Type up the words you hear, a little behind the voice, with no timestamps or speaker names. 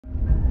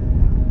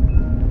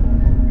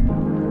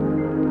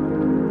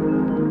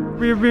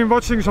we've been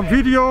watching some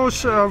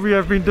videos, we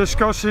have been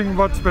discussing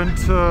what went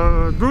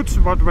good,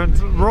 what went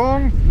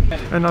wrong,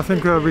 and I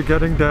think we're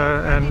getting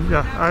there. And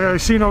yeah,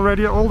 I've seen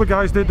already all the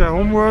guys did their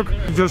homework.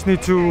 We just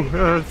need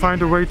to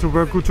find a way to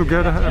work good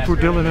together and put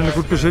Dylan in a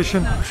good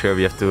position. Sure,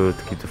 we have to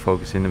keep the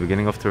focus in the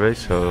beginning of the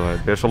race, so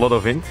there's a lot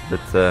of wind, but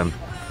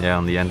yeah,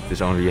 on the end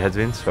it's only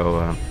headwind,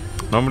 so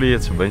normally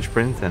it's a bench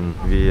sprint, and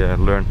we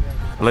learn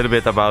a little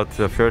bit about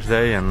the first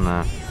day, and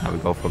we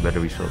go for a better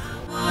result.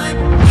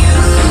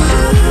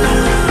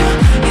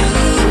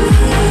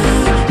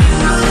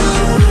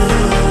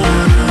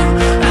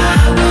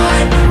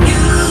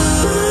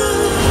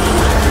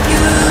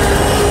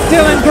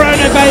 Dylan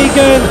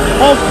Groenewegen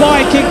of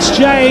Bike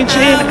Exchange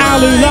in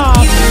Alula.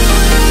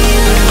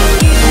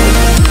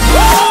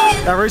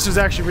 That race was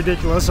actually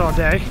ridiculous all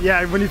day.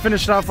 Yeah, when you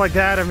finish it off like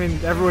that, I mean,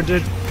 everyone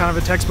did kind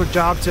of a textbook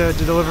job to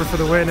deliver for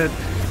the win. It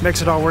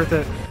makes it all worth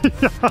it.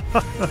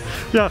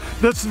 Yeah,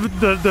 that's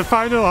the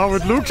final how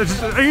it looks.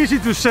 It's easy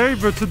to say,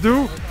 but to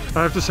do,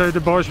 I have to say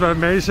the boys were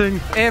amazing.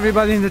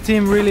 Everybody in the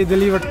team really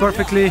delivered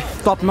perfectly,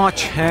 top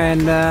notch,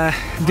 and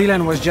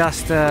Dylan was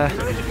just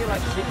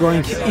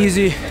going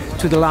easy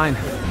to the line.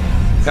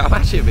 I'm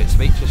actually a bit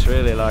speechless,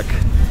 really. Like,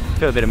 I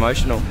feel a bit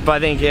emotional. But I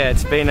think, yeah,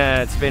 it's been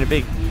a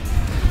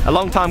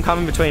long time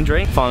coming between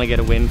drinks. Finally get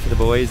a win for the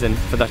boys and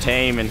for the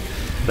team, and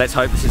let's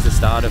hope this is the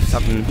start of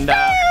something. And,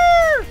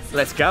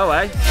 let's go,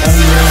 eh?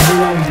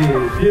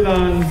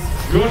 Dylan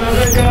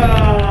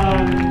Groenewegen.